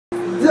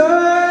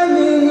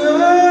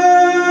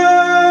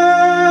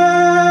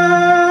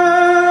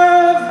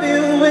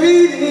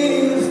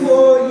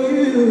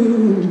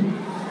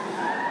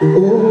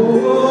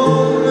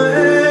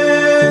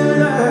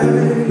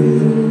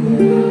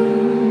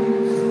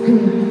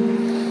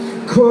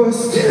Cross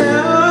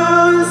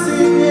towns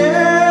and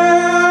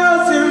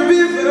hills and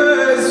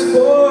rivers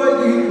for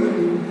you.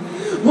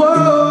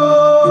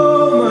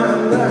 Whoa, my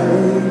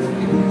life.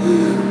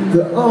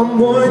 But I'm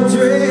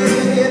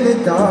wandering in the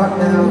dark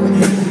now,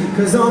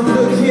 'cause I'm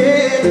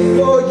looking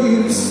for you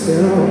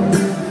still.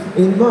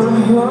 In my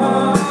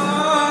heart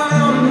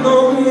I'm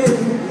longing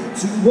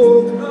to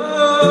walk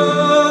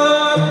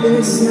up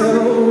this hill.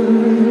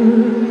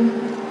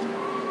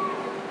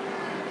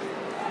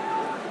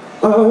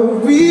 I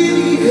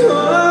really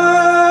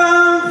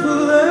can't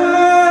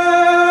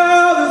love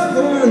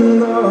for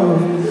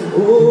love.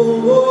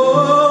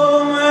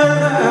 Oh, my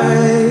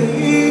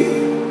life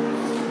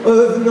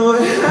of not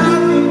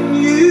having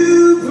you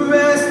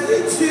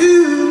pressed to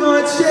my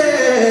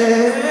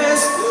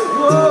chest.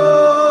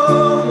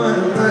 Oh, my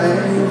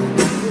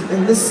life.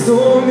 And the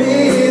storm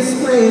is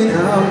playing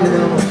out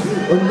now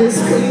on this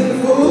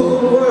painful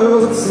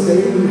world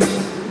stage.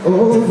 Oh,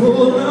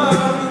 love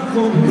and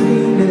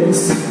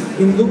completeness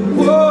in the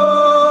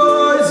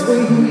wars we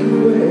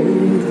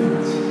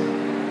wage.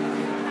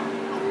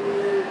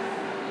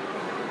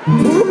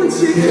 Won't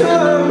you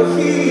come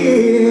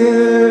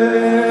here?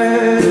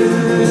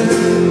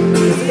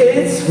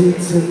 It's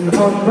written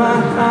on my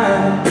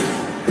hand.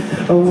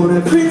 I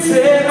wanna print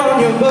it on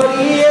your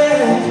body,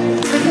 yeah.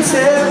 Print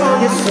it on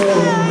your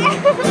soul.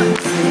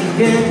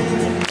 Singing,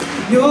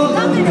 your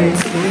love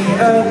makes me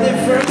a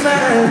different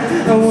man.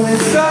 I want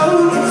it so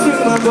into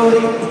my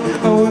body.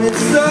 I want it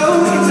so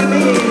into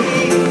me.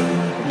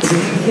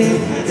 Drinking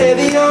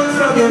heavy on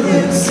from your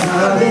lips,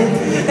 darling.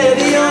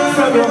 Heavy on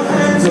from your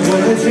hands. I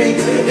wanna drink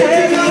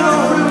heavy on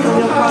from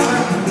your heart.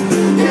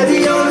 Heavy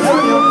on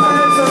from your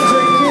hands. I'm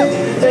drinking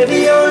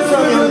heavy on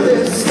from your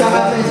lips,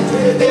 darling.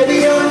 Heavy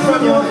on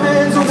from your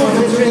hands. I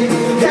wanna drink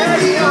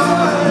heavy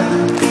on.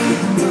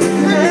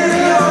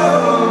 Heavy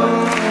on.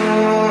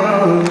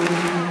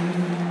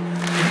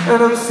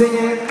 And I'm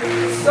singing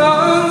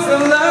songs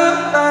of love,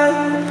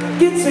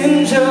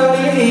 getting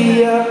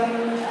jollier.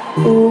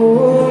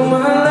 Oh,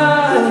 my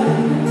life.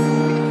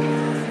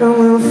 And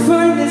we'll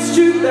find this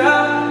truth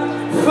out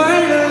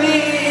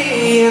finally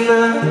in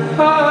the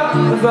heart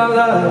of our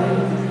life.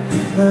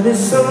 And this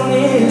song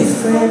is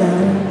played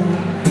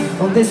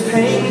out on this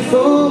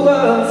painful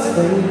world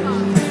stage.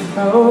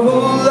 Our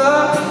whole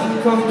love and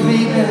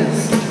completeness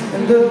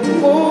and the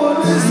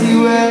wars we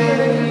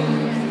wage.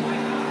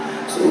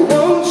 So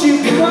won't you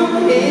come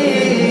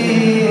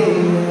here?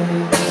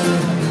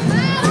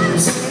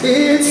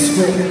 It's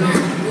written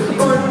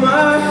on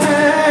my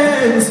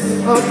hands,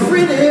 I'll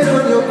print it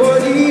on your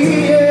body,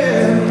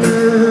 yeah.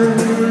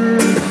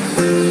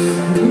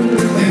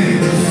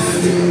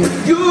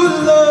 Your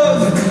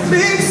love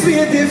makes me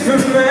a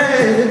different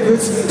man,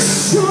 but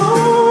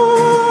strong.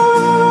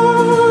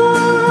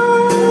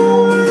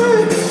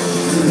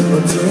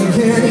 I'm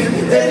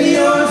drinking heavy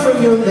on from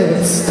your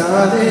lips,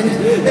 darling.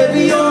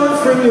 Heavy on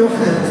from your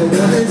hands. I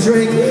wanna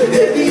drink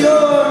heavy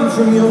on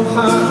from your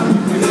heart.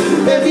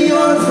 Heavy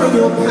on from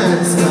your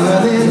pants,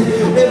 darling.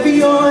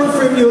 Heavy on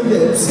from your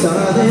lips,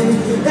 darling.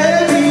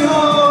 Heavy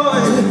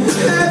on,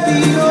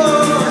 heavy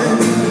on,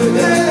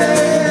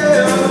 heavy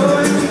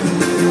on.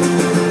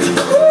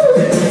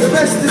 The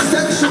rest is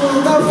sexual,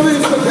 love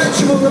moves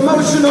perpetual.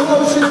 Emotional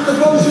ocean and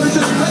devotion is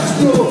just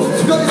textual.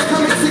 God is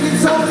coming, singing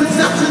songs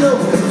exceptional.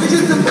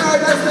 Visions of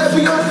paradise that are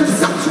beyond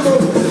conceptual.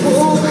 We're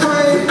all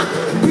crying,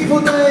 people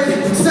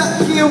dying. Sat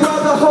here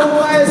while the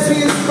whole ISC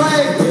is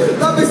playing.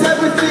 Love is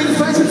everything,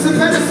 friendships and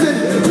medicine.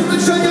 To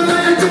betray your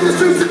land, give the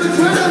streets of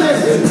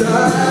adrenaline.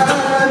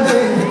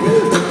 Darling,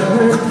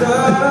 darling,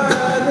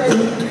 darling,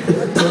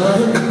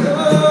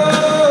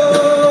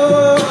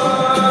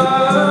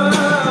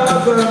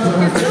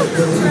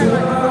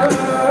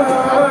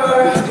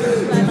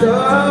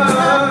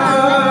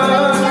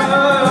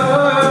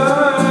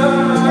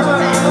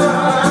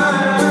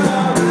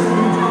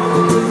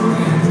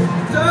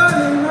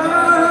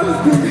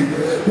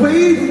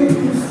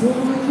 waiting for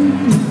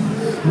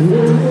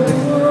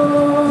you.